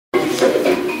Good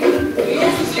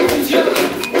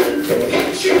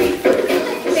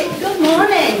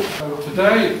morning. So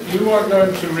today you are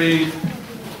going to read,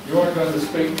 you are going to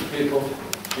speak to people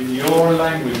in your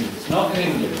language. It's not in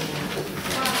English.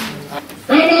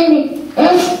 My name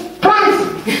is Franz.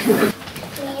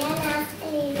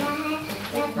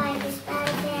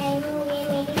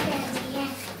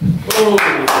 Oh.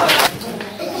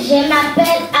 Je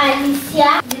m'appelle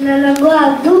Alicia. Je m'appelle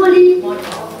Abdouli.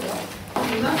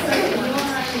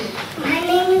 My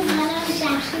name is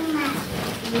Shahima.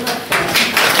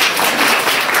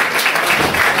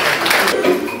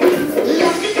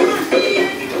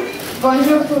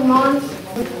 Bonjour tout le monde.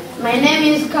 My name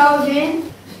is Calvin.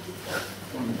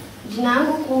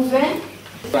 Jinangu Kuve.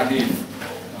 Rahim.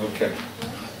 Okay.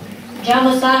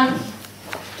 Jamasan.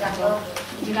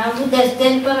 Jinangu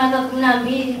Destin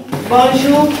Panatakunabi.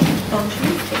 Bonjour.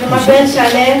 Je m'appelle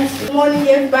Chanel. Good morning,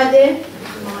 everybody.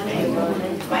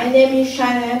 My name is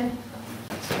Chanel.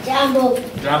 Jambo.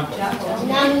 Jump.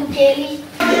 Jinangu Kelly.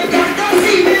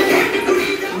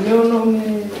 Meu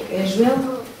nome é Joel.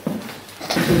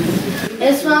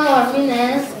 اسمم آرمین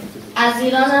است. از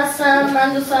ایران هستم.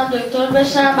 من دوستم دکتر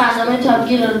بشم. برنامه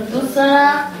تابگیر رو دوست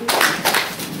دارم.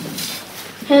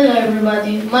 Hello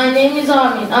everybody. My name is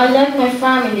Armin. I like my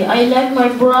family. I like my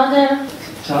brother.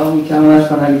 Ciao, mi chiamo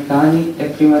Erfan Alicani e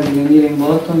prima di venire in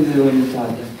Bolton vivevo in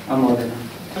Italia, a Modena.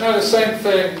 I know the same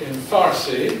thing in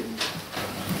Farsi.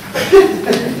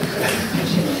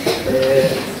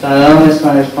 Salam اسم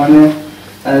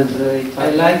as I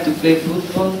like to play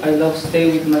football, I love stay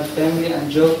with my family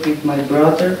and joke with my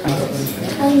brother.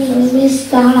 My name is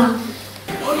Sarah.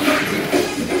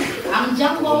 I'm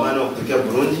Jambo. Hello,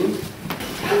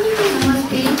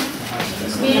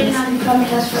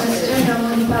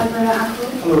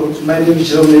 my name is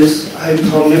Jonas. I'm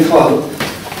from Nepal.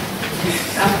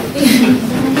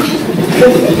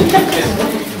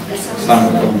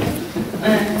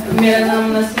 मेरा नाम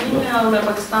नसीम है और मैं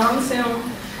पाकिस्तान से हूँ।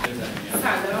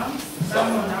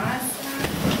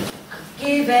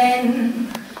 Given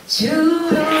to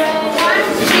the red. 1,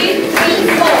 2, 3,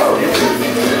 4.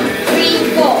 3,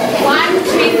 4. 1,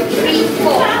 2, 3,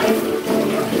 4.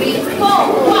 3, 4,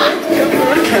 1.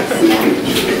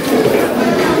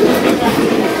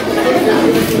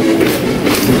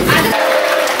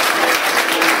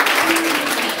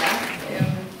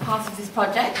 Part of this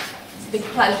project. It's a big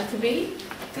pleasure to be.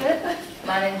 Good.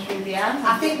 My name's Ruby Ann. I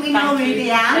think we know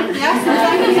Ruby Ann. Yes.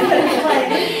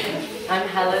 I'm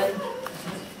Helen.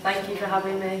 Thank you for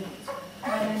having me.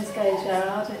 My name's Gay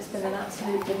Gerard. It's been an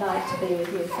absolute delight to be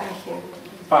with you. Thank you.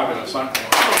 Fabulous, aren't they?